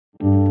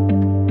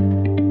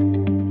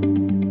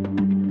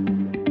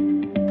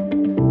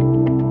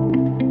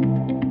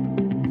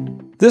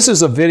This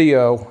is a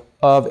video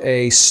of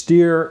a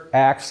steer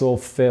axle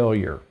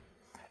failure.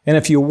 And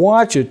if you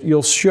watch it,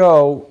 it'll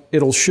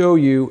show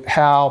you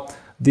how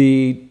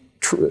the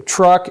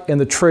truck and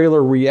the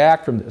trailer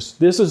react from this.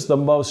 This is the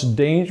most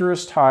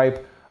dangerous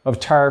type of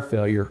tire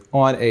failure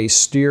on a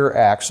steer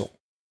axle.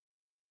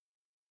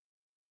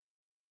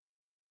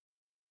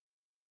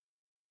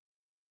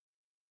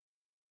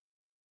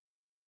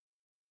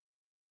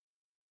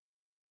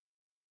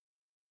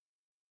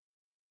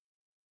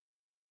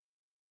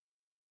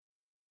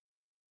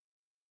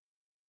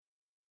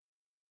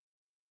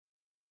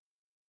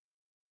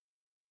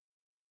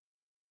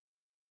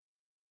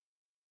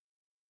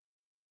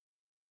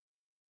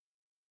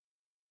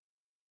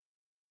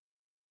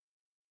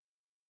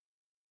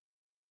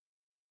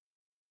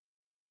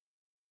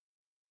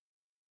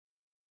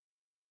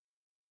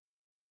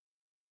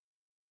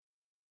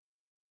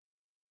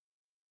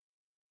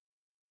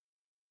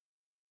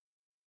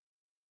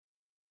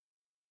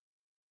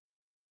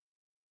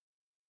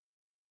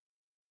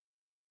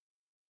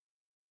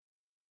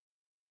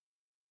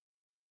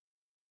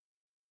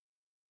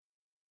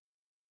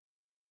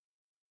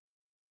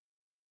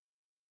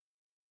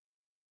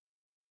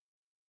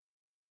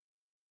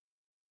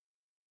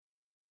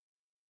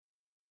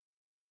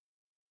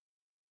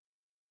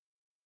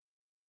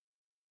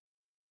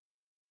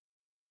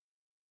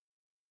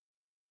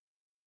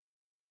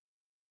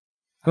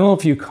 I don't know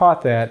if you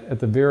caught that at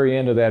the very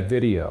end of that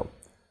video,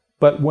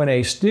 but when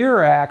a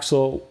steer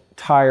axle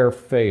tire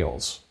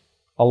fails,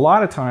 a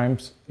lot of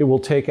times it will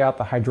take out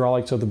the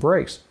hydraulics of the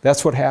brakes.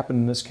 That's what happened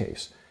in this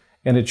case.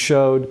 And it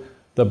showed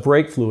the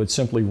brake fluid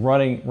simply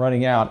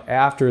running out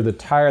after the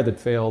tire that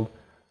failed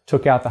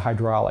took out the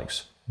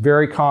hydraulics.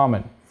 Very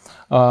common.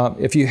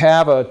 If you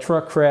have a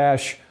truck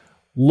crash,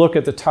 look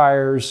at the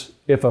tires.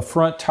 If a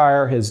front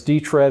tire has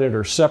detreaded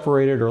or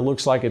separated or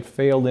looks like it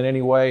failed in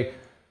any way,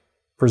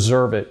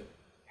 preserve it.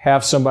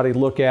 Have somebody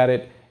look at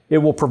it. It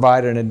will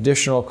provide an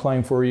additional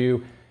claim for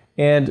you,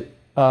 and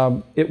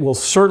it will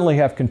certainly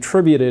have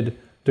contributed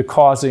to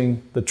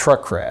causing the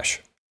truck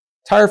crash.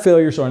 Tire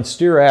failures on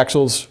steer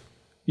axles,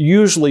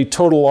 usually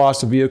total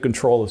loss of vehicle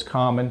control is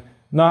common.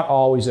 Not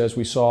always, as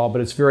we saw, but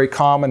it's very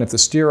common. If the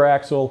steer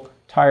axle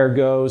tire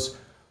goes,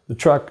 the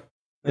truck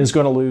is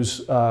going to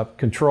lose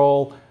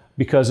control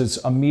because it's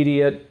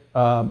immediate.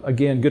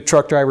 Again, good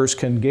truck drivers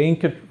can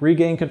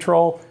regain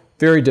control.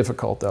 Very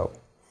difficult though.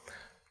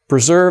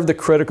 Preserve the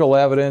critical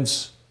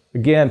evidence.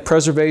 Again,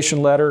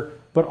 preservation letter,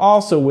 but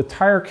also with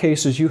tire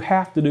cases, you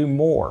have to do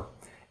more.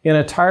 In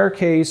a tire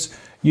case,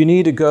 you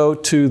need to go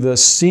to the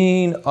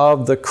scene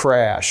of the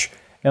crash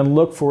and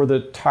look for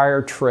the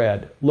tire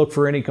tread. Look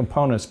for any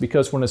components,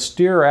 because when a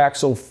steer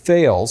axle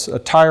fails, a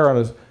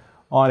tire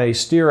on a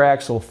steer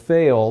axle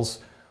fails,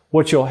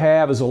 what you'll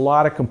have is a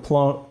lot of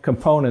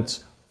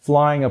components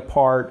flying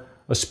apart,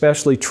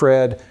 especially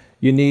tread.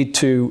 You need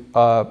to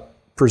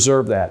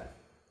preserve that.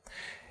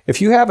 If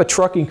you have a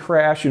trucking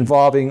crash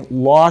involving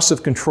loss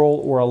of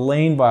control or a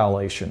lane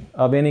violation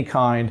of any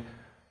kind,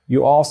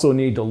 you also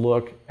need to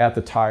look at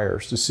the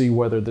tires to see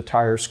whether the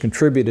tires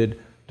contributed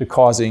to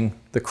causing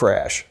the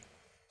crash.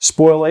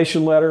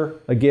 Spoilation letter,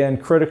 again,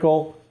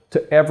 critical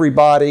to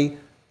everybody.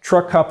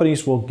 Truck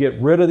companies will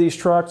get rid of these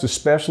trucks,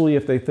 especially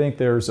if they think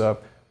there's a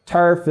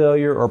tire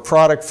failure or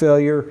product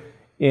failure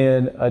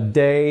in a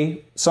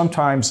day,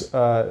 sometimes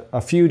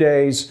a few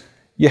days.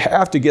 You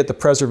have to get the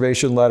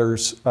preservation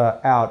letters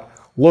out.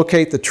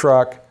 Locate the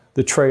truck,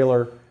 the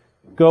trailer,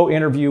 go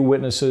interview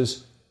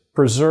witnesses,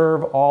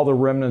 preserve all the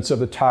remnants of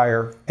the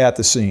tire at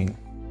the scene.